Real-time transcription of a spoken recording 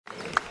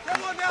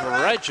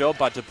Great job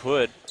by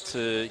DePut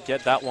to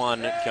get that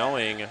one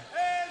going.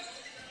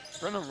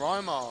 Brennan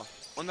Rymer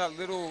on that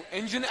little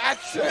engine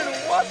action.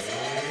 What?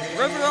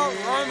 Brennan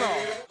Rymer.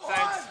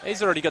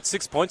 He's already got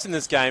 6 points in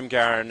this game,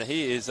 Garen.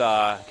 He is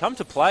come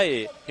to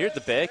play here at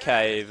the Bear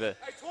Cave.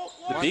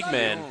 The big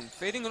man.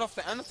 Feeding it off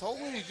to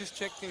Anatoly, he just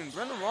checked in.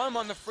 Brennan Rymer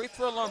on the free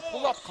throw line,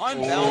 pull up, kind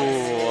bounce.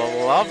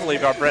 Ooh, lovely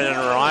by Brennan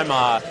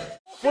Rymer.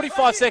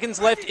 45 seconds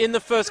left in the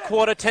first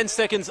quarter, 10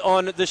 seconds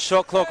on the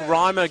shot clock.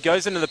 Rymer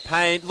goes into the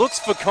paint, looks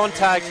for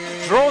contact,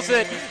 draws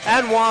it,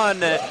 and one.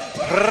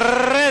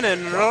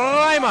 Brennan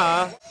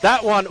Rymer.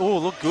 That one, ooh,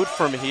 looked good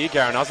from here,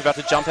 Garen. I was about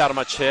to jump out of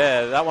my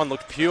chair. That one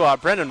looked pure.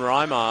 Brennan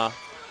Rymer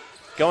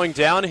going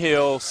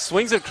downhill,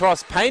 swings it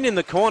across, paint in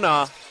the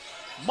corner.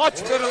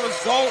 Much better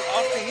result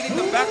after hitting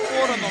the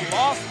backboard on the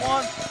last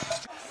one.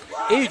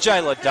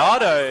 EJ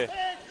Ladado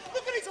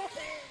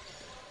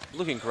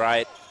looking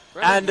great.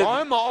 And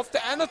Rymer off to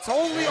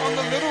Anatoly on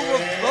the little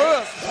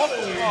reverse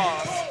pocket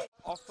pass.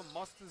 Off the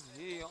Musters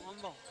here on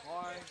the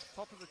high,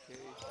 top of the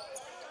key.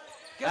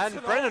 And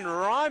Brennan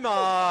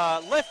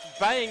Rymer, left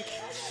bank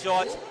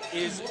shot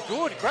is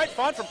good. Great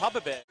find from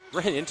Papa Bear.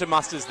 Ran into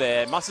Musters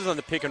there. Musters on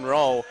the pick and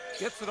roll.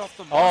 Gets it off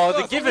the Musters.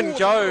 Oh, the give and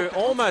go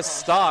almost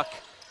stuck.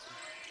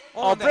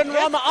 Oh, Brennan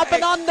Rymer up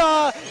and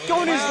under.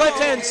 Going his left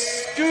hand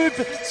scoop.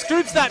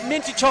 Scoops that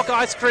minty chocolate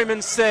ice cream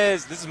and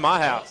says, "This is my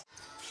house."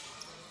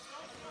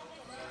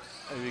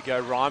 There we go.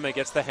 Rymer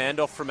gets the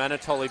handoff from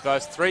Anatoly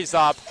Bose. Three's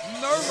up.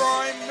 No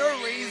rhyme,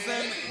 no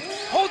reason.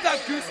 Hold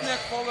that gooseneck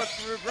follow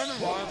through. Brennan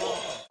Rymer.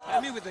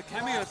 Cami with the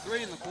cameo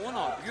three in the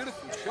corner.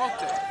 Beautiful shot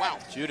there. Wow.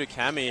 Judah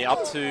Cami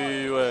up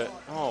to,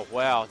 oh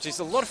wow. Geez,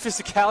 a lot of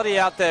physicality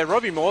out there.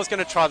 Robbie Moore's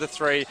going to try the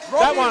three.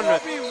 That one.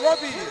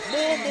 Robbie.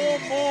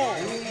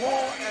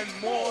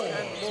 More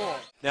and more.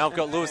 Now I've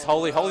got Lewis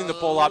Holy holding the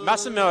ball up.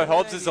 Massimo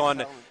Hobbs is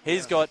on.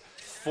 He's got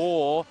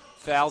 4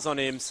 fouls on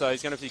him, so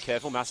he's going to have to be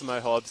careful, Massimo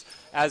Hobbs,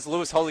 as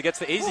Lewis Holy gets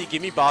the easy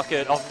gimme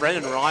bucket off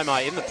Brennan Rymer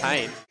in the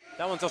paint.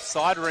 That one's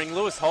offside ring.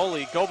 Lewis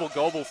Holy,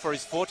 gobble for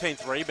his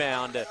 14th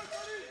rebound.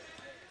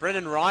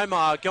 Brennan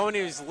Rymer going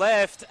to his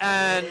left,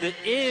 and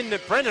in.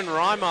 Brennan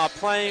Rymer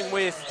playing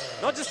with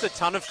not just a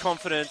ton of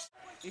confidence.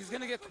 He's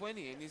going to get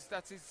 20, and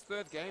that's his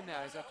third game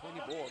now. He's at 20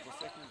 boards, the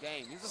second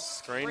game. He's a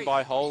screen freak.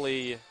 by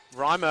Holy.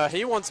 Rymer,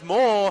 he wants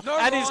more,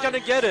 and he's going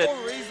to get it.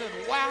 No reason.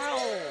 Wow.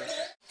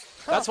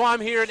 That's why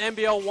I'm here at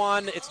NBL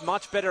 1. It's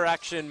much better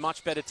action,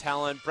 much better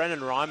talent.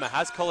 Brennan Rymer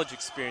has college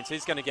experience.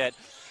 He's going to get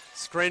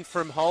screen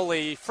from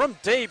Holy from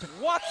deep.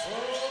 What?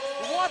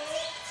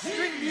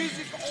 String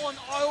music on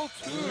aisle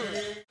 2.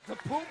 The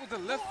pull with the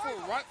left foot,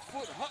 right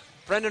foot.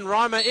 Brennan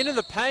Rymer into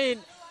the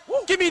paint.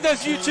 Give me those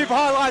YouTube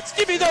highlights.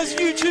 Give me those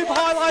YouTube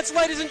highlights,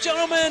 ladies and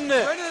gentlemen.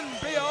 Brennan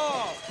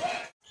BR.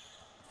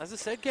 As I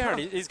said, Garen,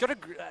 he's got a...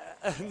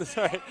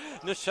 sorry,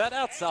 Nishat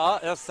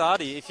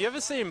Al-Sadi, if you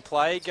ever see him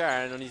play,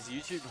 Garen, on his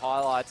YouTube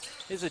highlights,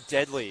 he's a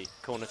deadly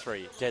corner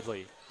three.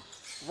 Deadly.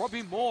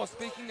 Robbie Moore,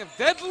 speaking of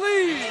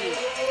deadly.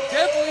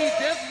 Deadly.